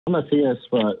I'm a theist,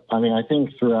 but I mean, I think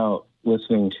throughout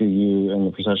listening to you and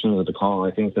the procession of the call,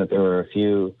 I think that there were a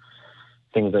few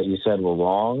things that you said were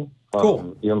wrong,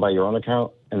 cool. Even by your own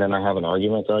account. And then I have an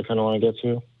argument that I kind of want to get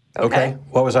to. Okay.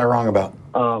 What was I wrong about?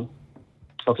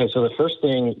 Okay, so the first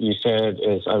thing you said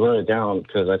is, I wrote it down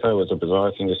because I thought it was a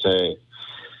bizarre thing to say.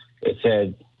 It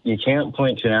said, you can't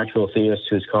point to an actual theist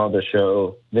who's called this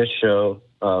show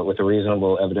with a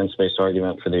reasonable evidence-based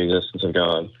argument for the existence of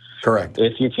God. Correct.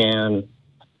 If you can,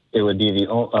 it would be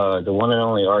the one and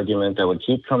only argument that would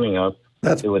keep coming up.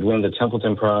 It would win the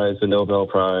Templeton Prize, the Nobel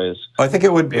Prize. I think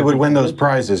it would win those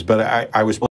prizes, but I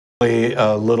was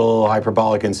a little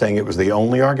hyperbolic in saying it was the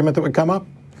only argument that would come up.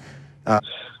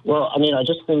 Well, I mean, I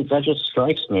just think that just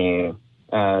strikes me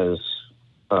as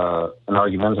an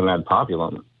argumentum ad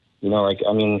populum. You know, like,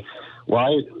 I mean,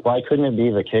 why couldn't it be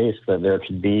the case that there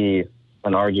could be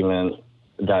an argument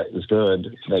that is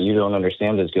good, that you don't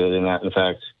understand is good, and that, in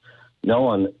fact, no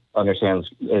one understands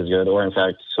is good, or, in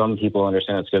fact, some people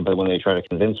understand it's good, but when they try to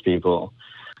convince people,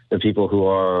 the people who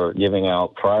are giving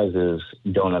out prizes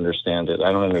don't understand it.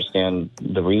 I don't understand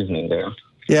the reasoning there.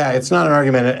 Yeah, it's not an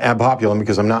argument ad populum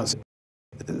because I'm not...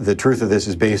 The truth of this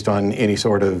is based on any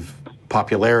sort of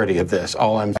popularity of this.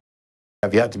 All I'm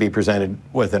have yet to be presented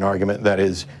with an argument that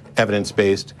is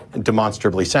evidence-based and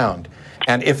demonstrably sound.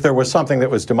 And if there was something that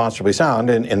was demonstrably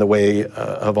sound in the way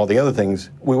of all the other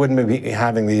things, we wouldn't be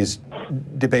having these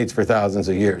debates for thousands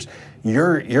of years.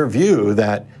 Your view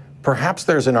that perhaps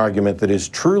there's an argument that is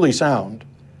truly sound,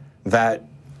 that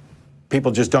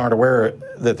people just aren't aware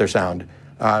that they're sound,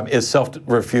 is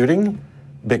self-refuting,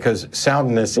 because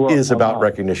soundness is about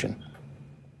recognition.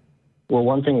 Well,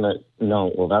 one thing that,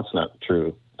 that's not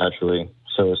true, actually.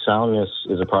 So soundness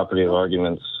is a property of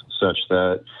arguments such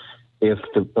that if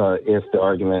the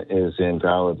argument is in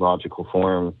valid logical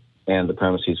form and the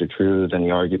premises are true, then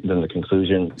the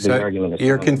conclusion, the argument is...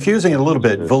 You're confusing it a little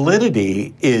bit.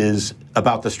 Validity is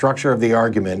about the structure of the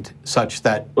argument such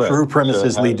that true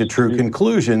premises lead to true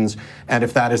conclusions, and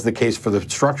if that is the case for the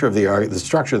structure of the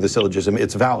structure of the syllogism,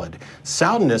 it's valid.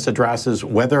 Soundness addresses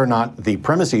whether or not the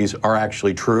premises are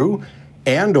actually true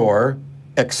and or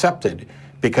accepted.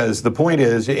 Because the point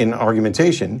is, in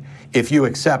argumentation, if you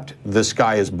accept the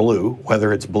sky is blue,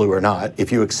 whether it's blue or not,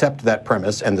 if you accept that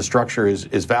premise and the structure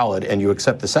is valid and you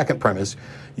accept the second premise,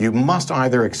 you must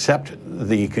either accept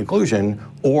the conclusion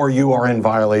or you are in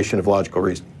violation of logical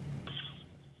reason.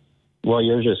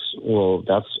 Well,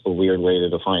 that's a weird way to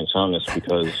define soundness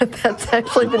because... That's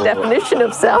actually the definition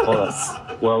of soundness.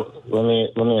 Well, let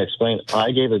me explain. I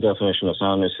gave the definition of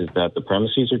soundness is that the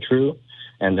premises are true,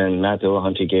 and then Matt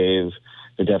Dillahunty gave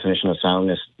the definition of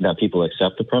soundness that people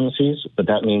accept the premises, but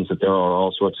that means that there are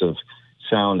all sorts of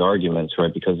sound arguments,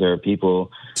 right? Because there are people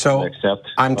who accept.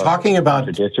 I'm talking about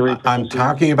two different.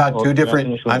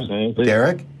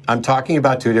 Derek, I'm talking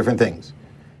about two different things.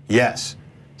 Yes,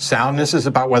 soundness is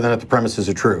about whether or not the premises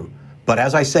are true. But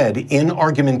as I said, in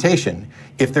argumentation,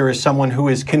 if there is someone who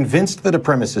is convinced that a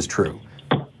premise is true,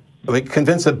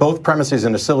 convinced that both premises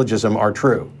in a syllogism are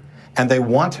true, and they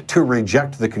want to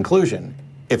reject the conclusion,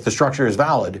 if the structure is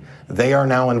valid, they are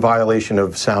now in violation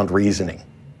of sound reasoning.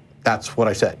 That's what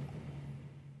I said.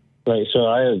 Right, so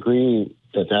I agree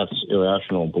that that's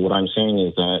irrational, but what I'm saying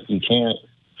is that you can't,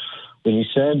 when you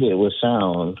said it was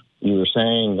sound, you were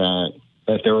saying that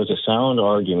if there was a sound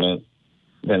argument,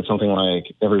 then something like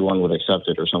everyone would accept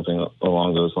it or something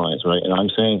along those lines, right? And I'm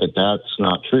saying that that's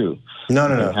not true. No.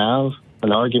 You have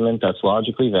an argument that's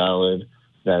logically valid,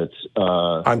 that's...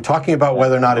 I'm talking about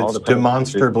whether or not it's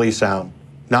demonstrably sound.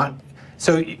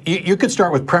 So you could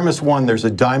start with premise one, there's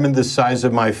a diamond the size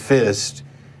of my fist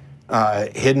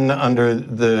hidden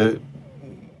under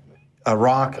a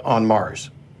rock on Mars.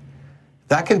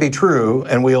 That can be true,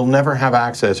 and we'll never have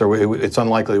access, or it's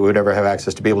unlikely we would ever have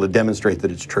access to be able to demonstrate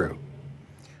that it's true.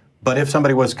 But if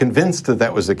somebody was convinced that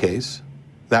that was the case,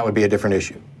 that would be a different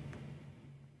issue.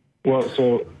 Well,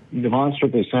 so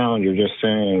demonstrably sound, you're just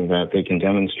saying that they can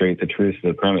demonstrate the truth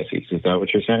of the premises. Is that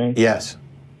what you're saying? Yes.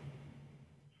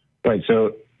 Right.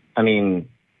 So, I mean,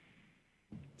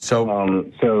 so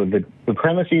the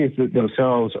premises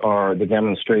themselves are the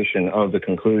demonstration of the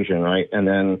conclusion, right? And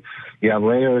then you have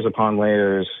layers upon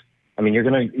layers. I mean, you're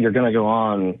gonna go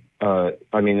on.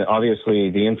 I mean, obviously,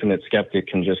 the infinite skeptic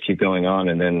can just keep going on,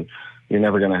 and then you're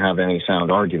never going to have any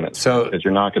sound arguments. So, because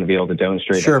you're not going to be able to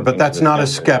demonstrate. Sure, but that's not a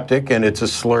skeptic, and it's a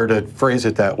slur to phrase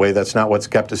it that way. That's not what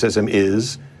skepticism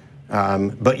is.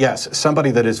 But yes,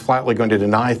 somebody that is flatly going to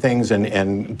deny things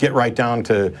and get right down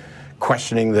to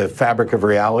questioning the fabric of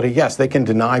reality, yes, they can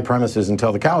deny premises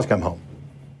until the cows come home,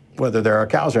 whether there are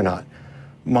cows or not.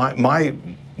 Maybe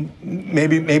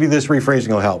this rephrasing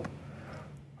will help.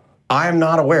 I am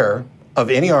not aware of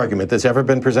any argument that's ever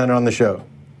been presented on the show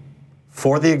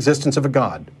for the existence of a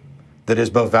God that is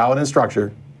both valid in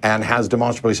structure and has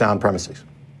demonstrably sound premises.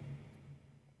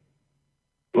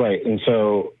 Right, and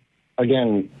so,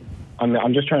 again,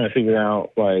 I'm just trying to figure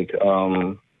out, like,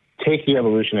 take the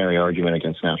evolutionary argument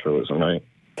against naturalism, right?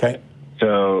 Okay.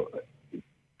 So,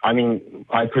 I mean,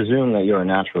 I presume that you're a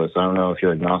naturalist. I don't know if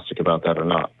you're agnostic about that or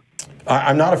not.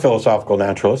 I'm not a philosophical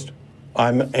naturalist.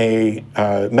 I'm a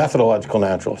methodological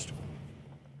naturalist.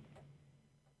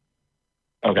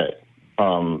 Okay.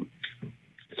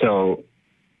 So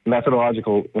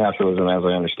methodological naturalism, as I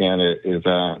understand it, is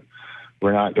that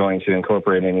we're not going to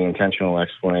incorporate any intentional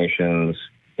explanations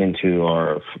into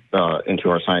our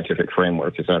scientific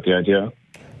framework. Is that the idea?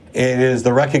 It is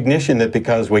the recognition that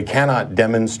because we cannot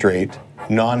demonstrate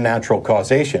non-natural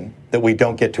causation, that we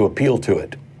don't get to appeal to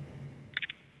it.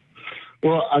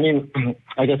 Well, I mean,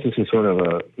 I guess this is sort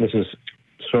of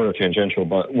tangential,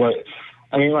 but like,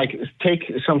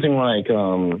 take something like,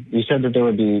 you said that there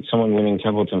would be someone winning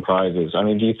Templeton Prizes. I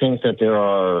mean, do you think that there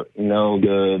are no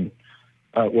good,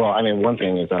 one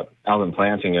thing is that Alvin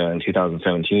Plantinga in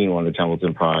 2017 won the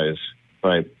Templeton Prize,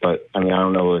 right? But, I mean, I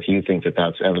don't know if you think that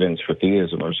that's evidence for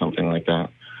theism or something like that.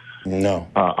 No.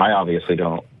 I obviously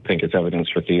don't think it's evidence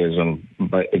for theism,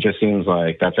 but it just seems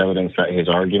like that's evidence that his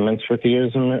arguments for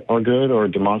theism are good or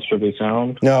demonstrably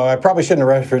sound. No, I probably shouldn't have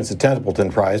referenced the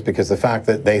Templeton Prize, because the fact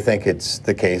that they think it's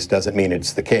the case doesn't mean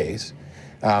it's the case.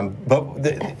 In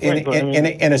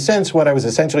a sense, what I was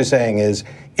essentially saying is,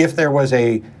 if there was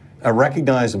a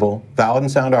recognizable, valid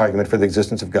and sound argument for the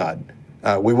existence of God,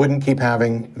 we wouldn't keep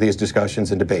having these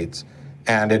discussions and debates,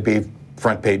 and it'd be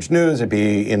front page news, it'd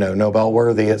be, Nobel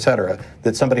worthy, et cetera,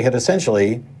 that somebody had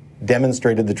essentially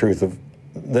demonstrated the truth of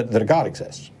that a God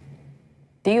exists.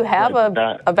 Do you have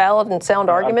a valid and sound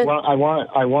argument? I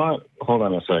want, hold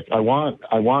on a sec. I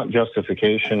want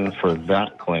justification for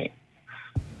that claim.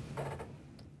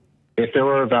 If there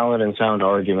were a valid and sound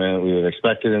argument, we would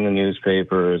expect it in the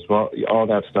newspapers, well, all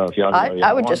that stuff.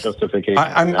 I would just justification.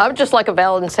 I would just like a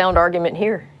valid and sound argument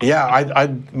here. Yeah,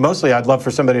 I'd love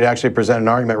for somebody to actually present an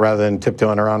argument rather than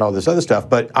tiptoeing around all this other stuff.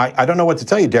 But I don't know what to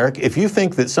tell you, Derek. If you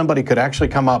think that somebody could actually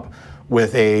come up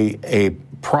with a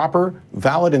proper,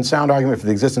 valid and sound argument for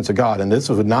the existence of God, and this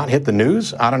would not hit the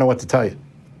news, I don't know what to tell you.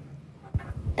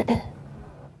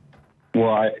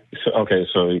 Well,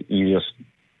 so you just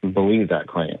believe that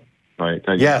claim. Right.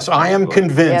 Yes, I am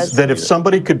convinced that if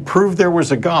somebody could prove there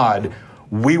was a God,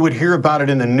 we would hear about it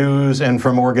in the news and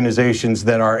from organizations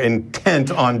that are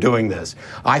intent on doing this.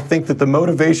 I think that the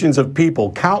motivations of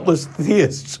people, countless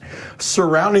theists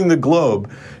surrounding the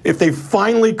globe, if they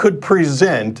finally could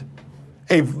present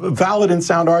a valid and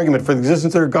sound argument for the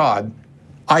existence of their God,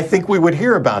 I think we would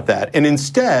hear about that. And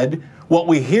instead,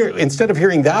 instead of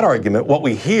hearing that argument, what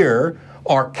we hear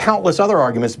are countless other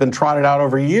arguments that have been trotted out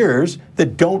over years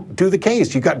that don't do the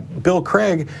case. You've got Bill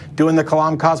Craig doing the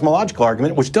Kalam cosmological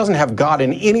argument, which doesn't have God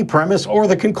in any premise or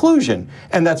the conclusion,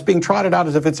 and that's being trotted out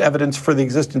as if it's evidence for the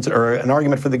existence or an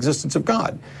argument for the existence of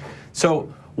God.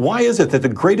 So why is it that the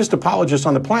greatest apologists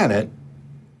on the planet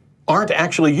aren't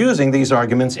actually using these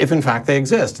arguments if in fact they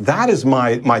exist? That is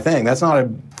my thing. That's not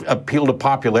an appeal to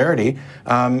popularity.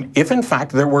 If in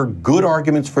fact there were good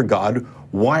arguments for God,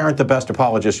 why aren't the best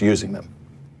apologists using them?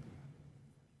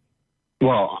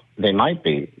 Well, they might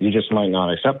be. You just might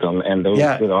not accept them, and those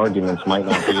good arguments might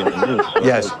not be in the news. So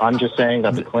yes. I'm just saying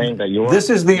that the claim that you're... This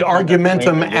is the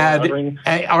argumentum ad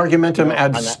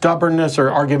stubbornness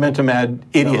or argumentum ad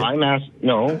idiot.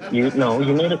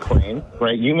 You made a claim,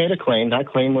 right? You made a claim. That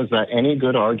claim was that any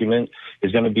good argument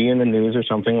is going to be in the news or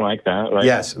something like that, right?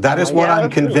 Yes, that is what I'm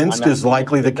convinced is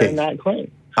likely the case. That claim.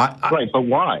 Right, but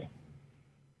why?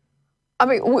 I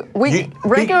mean, we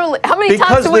regularly. How many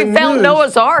times have we found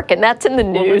Noah's Ark, and that's in the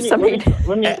news? Let me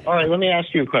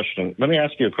ask you a question.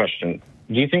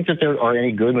 Do you think that there are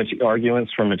any good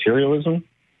arguments for materialism?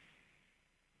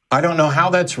 I don't know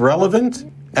how that's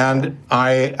relevant, and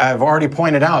I've already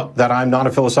pointed out that I'm not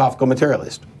a philosophical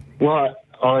materialist. Well,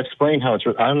 I'll explain how it's.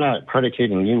 I'm not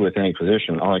predicating you with any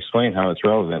position. I'll explain how it's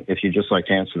relevant if you just like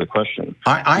to answer the question.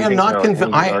 I am not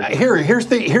convinced. Here's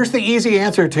the easy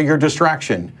answer to your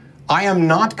distraction. I am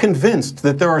not convinced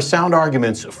that there are sound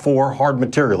arguments for hard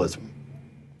materialism.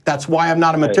 That's why I'm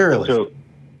not a materialist.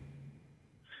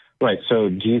 So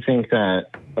do you think that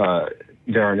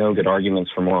there are no good arguments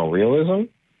for moral realism?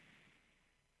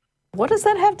 What does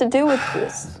that have to do with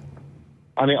this?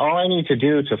 I mean, all I need to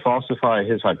do to falsify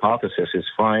his hypothesis is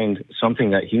find something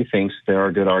that he thinks there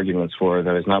are good arguments for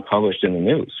that is not published in the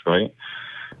news, right?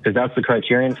 Because that's the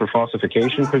criterion for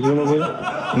falsification, presumably?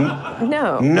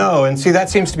 No. No, and see, that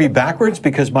seems to be backwards,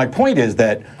 because my point is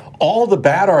that all the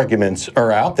bad arguments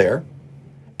are out there,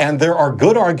 and there are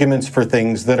good arguments for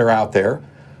things that are out there,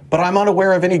 but I'm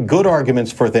unaware of any good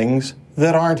arguments for things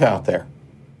that aren't out there.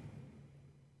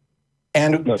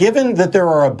 And given that there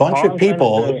are a bunch of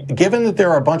people,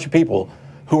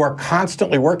 who are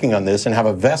constantly working on this and have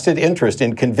a vested interest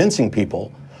in convincing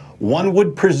people, one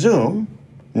would presume,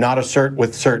 not assert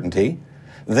with certainty,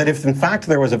 that if in fact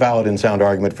there was a valid and sound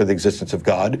argument for the existence of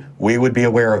God, we would be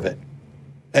aware of it.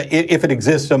 If it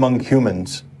exists among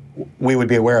humans, we would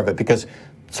be aware of it because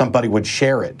somebody would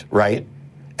share it, right?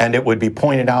 And it would be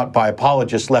pointed out by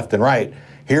apologists left and right.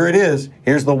 Here it is.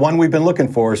 Here's the one we've been looking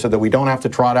for so that we don't have to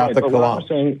trot out the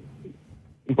Quran.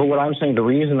 But what I'm saying, the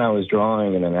reason I was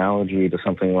drawing an analogy to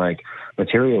something like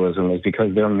materialism is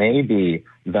because there may be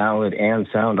valid and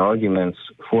sound arguments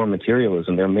for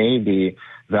materialism. There may be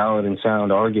valid and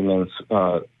sound arguments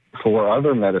for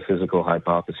other metaphysical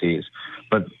hypotheses.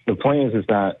 But the point is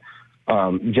that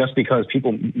just because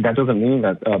that doesn't mean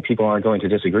that people aren't going to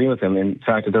disagree with them. In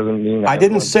fact, it doesn't mean that I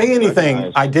didn't say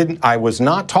anything. I was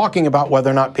not talking about whether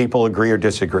or not people agree or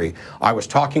disagree. I was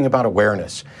talking about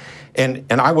awareness. And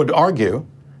I would argue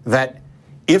that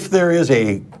if there is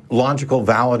a logical,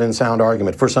 valid, and sound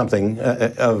argument for something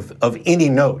of any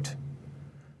note,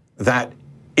 that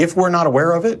if we're not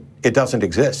aware of it, it doesn't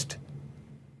exist.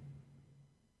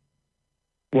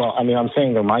 Well, I mean, I'm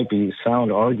saying there might be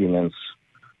sound arguments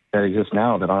that exist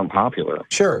now that aren't popular.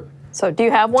 Sure. So do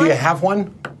you have one? Do you have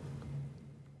one?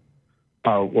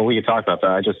 Well, we could talk about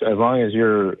that. As long as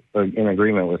you're in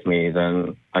agreement with me,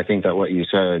 then I think that what you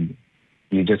said,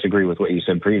 you disagree with what you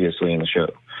said previously in the show.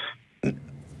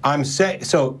 I'm saying,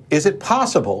 so is it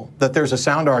possible that there's a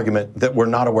sound argument that we're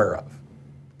not aware of?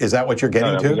 Is that what you're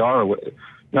getting to?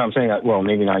 No, I'm saying that, well,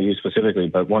 maybe not you specifically,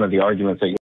 but one of the arguments that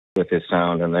you with this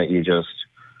sound and that you just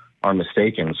are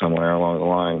mistaken somewhere along the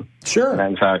line. Sure. And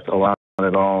in fact, not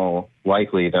at all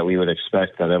likely that we would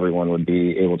expect that everyone would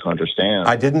be able to understand.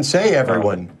 I didn't say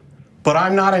everyone, but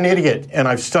I'm not an idiot, and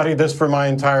I've studied this for my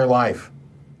entire life.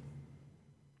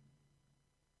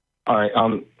 All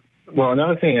right. Well,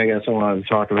 another thing I guess I wanted to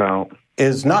talk about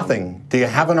is nothing. Do you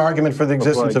have an argument for the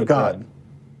existence of God?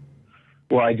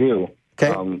 Well, I do.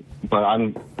 Okay. But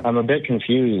I'm a bit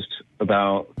confused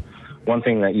about one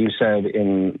thing that you said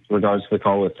in regards to the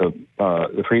call with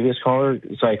the previous caller.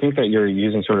 So I think that you're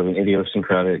using sort of an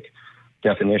idiosyncratic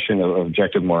definition of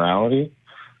objective morality,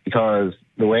 because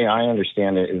the way I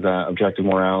understand it is that objective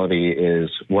morality is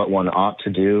what one ought to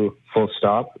do, full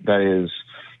stop. That is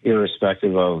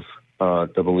irrespective of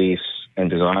the beliefs and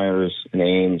desires and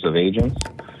aims of agents.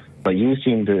 But you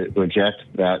seem to reject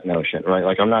that notion, right?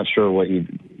 Like, I'm not sure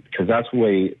because that's the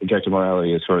way objective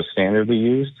morality is sort of standardly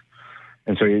used.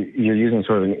 And so you're using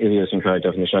sort of an idiosyncratic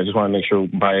definition. I just want to make sure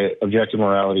by objective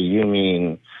morality, you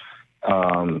mean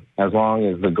as long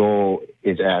as the goal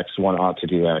is X, one ought to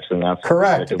do X, and that's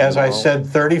correct. As I said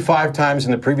 35 times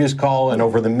in the previous call, and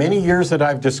over the many years that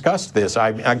I've discussed this,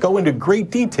 I go into great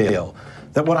detail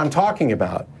that what I'm talking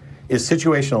about is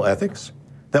situational ethics,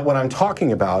 that what I'm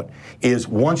talking about is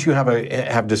once you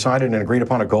have decided and agreed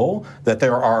upon a goal, that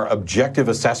there are objective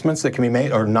assessments that can be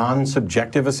made, or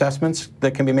non-subjective assessments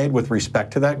that can be made with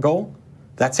respect to that goal.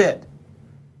 That's it.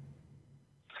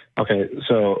 Okay,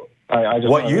 so I just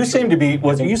what you seem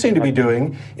to be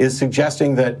doing is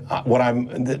suggesting that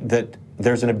that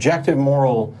there's an objective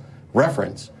moral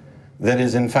reference that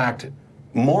is in fact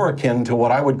more akin to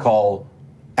what I would call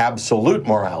absolute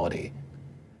morality,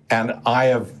 and I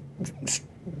have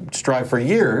strive for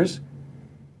years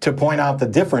to point out the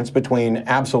difference between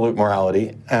absolute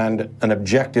morality and an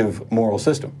objective moral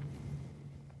system.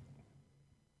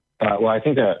 Well, I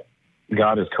think that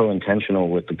God is co-intentional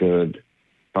with the good,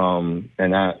 and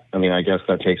that, I mean, I guess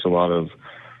that takes a lot of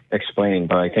explaining,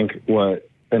 but I think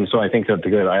so I think that the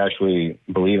good, I actually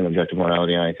believe in objective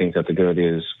morality, and I think that the good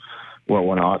is what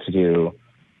one ought to do,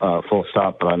 full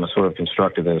stop, but I'm a sort of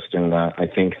constructivist in that I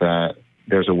think that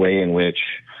there's a way in which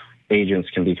agents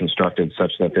can be constructed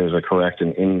such that there's a correct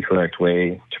and incorrect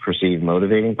way to perceive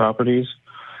motivating properties.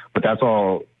 But that's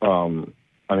all,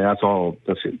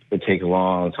 it takes a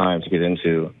long time to get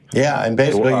into. Yeah, and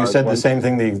basically you said the same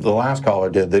thing the last caller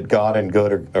did, that God and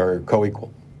good are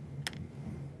co-equal.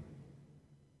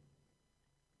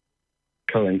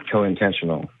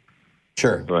 Co-intentional.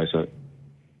 Sure. That's what I said.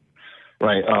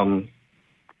 Right.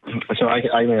 So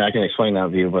I mean, I can explain that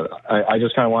view, but I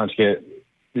just kind of wanted to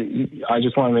I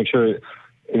just want to make sure,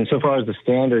 insofar as the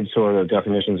standard sort of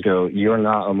definitions go, you're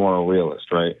not a moral realist,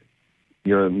 right?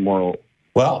 You're a moral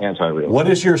anti-realist. What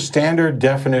is your standard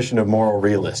definition of moral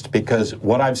realist? Because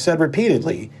what I've said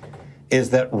repeatedly is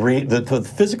that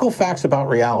the physical facts about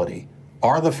reality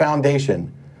are the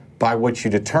foundation by which you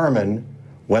determine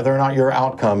whether or not your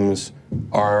outcomes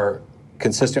are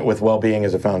consistent with well-being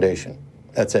as a foundation.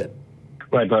 That's it.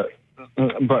 Right, but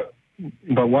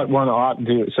what one ought to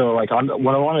do, so like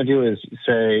what I want to do is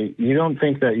say, you don't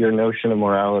think that your notion of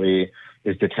morality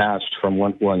is detached from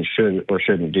what one should or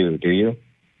shouldn't do you?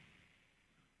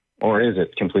 Or is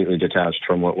it completely detached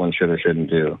from what one should or shouldn't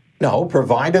do? No,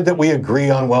 provided that we agree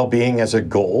on well-being as a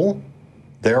goal,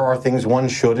 there are things one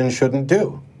should and shouldn't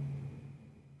do.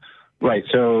 Right,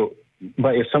 so,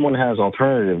 but if someone has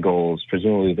alternative goals,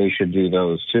 presumably they should do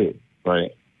those too,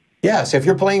 right? Yes, if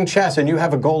you're playing chess and you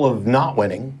have a goal of not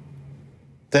winning,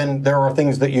 then there are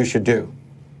things that you should do.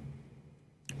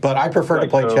 But I prefer to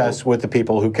play chess with the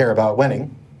people who care about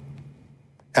winning,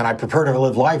 and I prefer to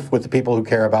live life with the people who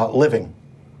care about living.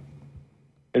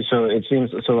 So it seems,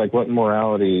 so like what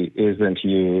morality is then to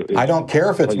you? I don't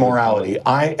care if it's morality.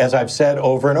 As I've said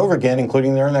over and over again,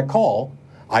 including there in that call,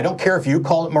 I don't care if you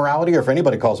call it morality or if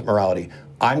anybody calls it morality.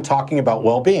 I'm talking about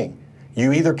well-being.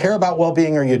 You either care about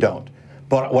well-being or you don't.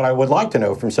 But what I would like to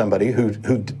know from somebody who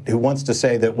wants to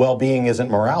say that well-being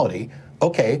isn't morality,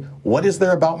 okay, what is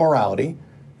there about morality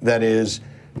that is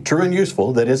true and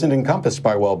useful that isn't encompassed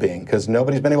by well-being? Because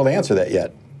nobody's been able to answer that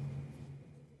yet.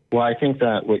 Well, I think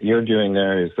that what you're doing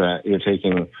there is that you're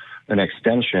taking an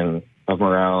extension of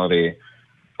morality,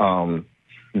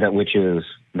 which is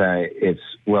that it's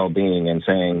well-being, and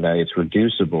saying that it's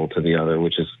reducible to the other,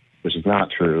 which is not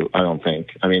true, I don't think.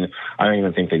 I mean, I don't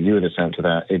even think that you would assent to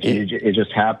that. It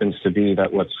just happens to be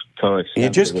that what's coextensive. You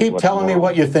just keep telling me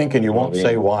what you think and you won't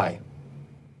say why.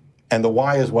 And the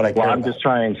why is what I care about. I'm just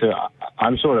trying to,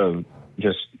 I'm sort of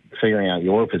just figuring out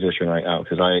your position right now,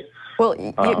 because Well,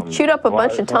 you chewed up a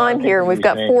bunch of time here, and we've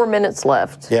got 4 minutes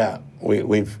left. Yeah,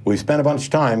 we've spent a bunch of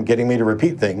time getting me to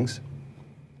repeat things.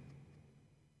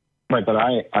 Right, but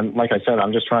I'm like I said,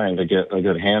 I'm just trying to get a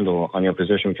good handle on your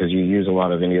position, because you use a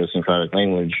lot of idiosyncratic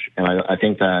language, and I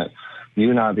think that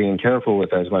you not being careful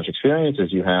with as much experience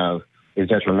as you have is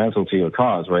detrimental to your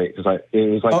cause, right? Because it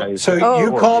was like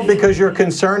you called because you're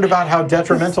concerned about how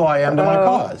detrimental I am to my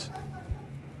cause.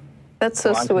 That's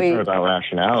so I'm sweet. concerned about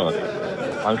rationality.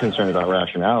 I'm concerned about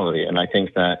rationality, and I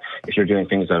think that if you're doing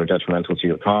things that are detrimental to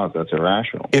your cause, that's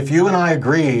irrational. If you and I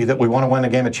agree that we want to win a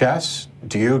game of chess,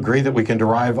 do you agree that we can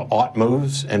derive ought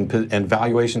moves and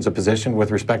valuations of position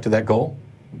with respect to that goal?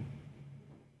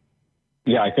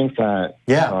 Yeah, I think that.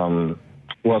 Yeah.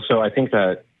 Well, so I think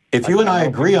that. If you and I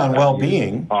agree on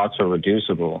well-being, oughts are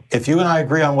reducible. If you and I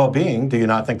agree on well-being, do you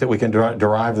not think that we can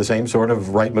derive the same sort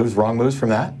of right moves, wrong moves from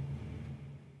that?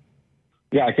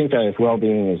 Yeah, I think that if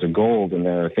well-being is a goal, then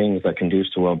there are things that conduce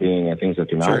to well-being and things that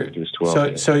do not conduce to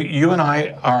well-being. So you and I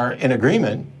are in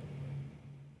agreement,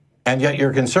 and yet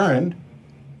you're concerned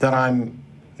that I'm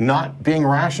not being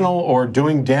rational or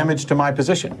doing damage to my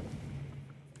position.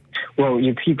 Well,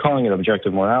 you keep calling it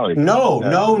objective morality. No.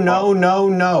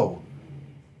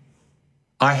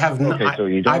 I have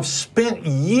I've spent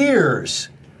years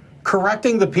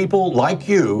correcting the people like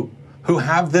you who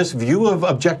have this view of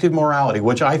objective morality,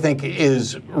 which I think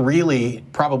is really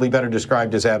probably better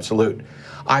described as absolute.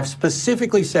 I've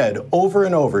specifically said over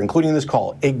and over, including this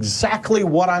call, exactly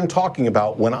what I'm talking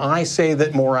about when I say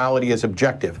that morality is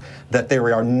objective, that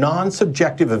there are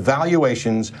non-subjective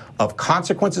evaluations of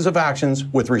consequences of actions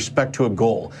with respect to a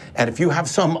goal. And if you have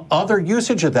some other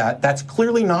usage of that, that's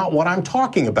clearly not what I'm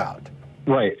talking about.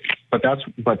 Right. But that's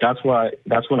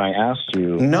when I asked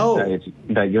you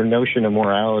that your notion of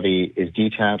morality is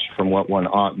detached from what one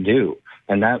ought do.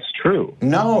 And that's true.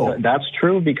 No. That's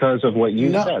true because of what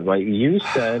you said, right? You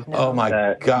said oh my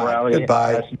that God. Morality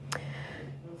Goodbye.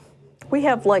 We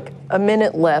have like a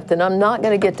minute left, and I'm not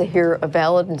going to get to hear a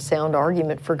valid and sound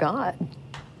argument for God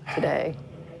today.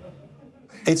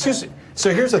 It's just,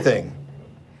 so here's the thing.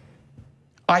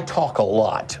 I talk a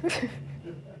lot.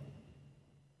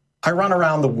 I run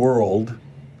around the world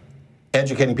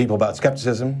educating people about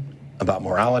skepticism, about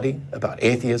morality, about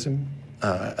atheism,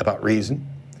 about reason.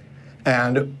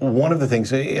 And one of the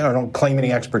things, I don't claim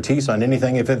any expertise on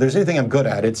anything. If there's anything I'm good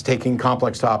at, it's taking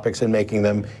complex topics and making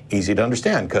them easy to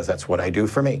understand, because that's what I do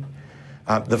for me.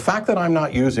 The fact that I'm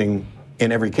not using,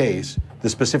 in every case, the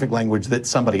specific language that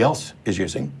somebody else is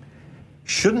using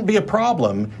shouldn't be a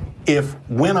problem if,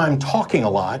 when I'm talking a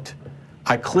lot,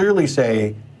 I clearly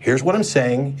say, here's what I'm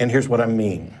saying, and here's what I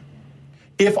mean.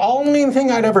 If only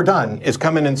thing I'd ever done is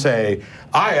come in and say,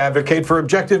 I advocate for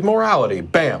objective morality,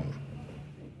 bam,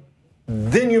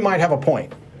 then you might have a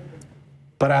point.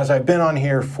 But as I've been on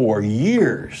here for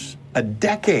years, a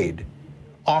decade,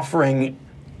 offering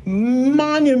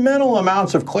monumental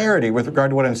amounts of clarity with regard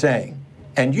to what I'm saying,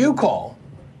 and you call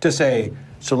to say,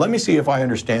 So let me see if I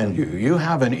understand you. You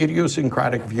have an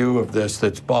idiosyncratic view of this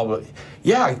that's blah, blah.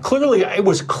 Yeah, clearly it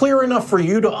was clear enough for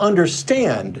you to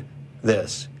understand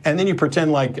this. And then you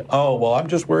pretend like, oh, well, I'm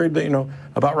just worried that,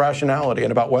 about rationality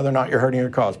and about whether or not you're hurting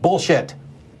your cause. Bullshit.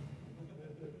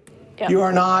 Yep. You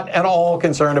are not at all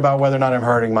concerned about whether or not I'm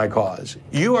hurting my cause.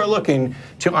 You are looking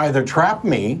to either trap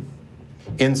me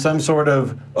in some sort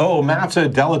of, oh, Matt's a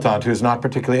dilettante who's not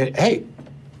particularly, hey,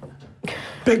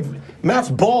 Matt's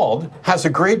bald, has a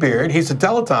gray beard, he's a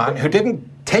dilettante who didn't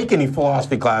take any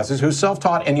philosophy classes, who's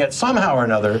self-taught, and yet somehow or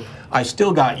another, I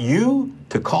still got you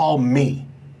to call me.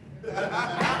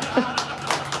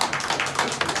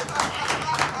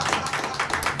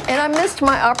 And I missed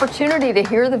my opportunity to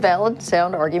hear the valid,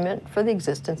 sound argument for the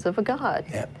existence of a God.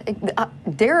 Yeah.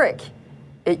 Derek,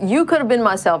 you could have been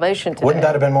my salvation today. Wouldn't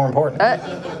that have been more important?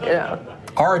 You know.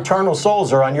 Our eternal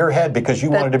souls are on your head because you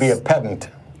wanted to be a pedant.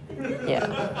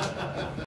 Yeah.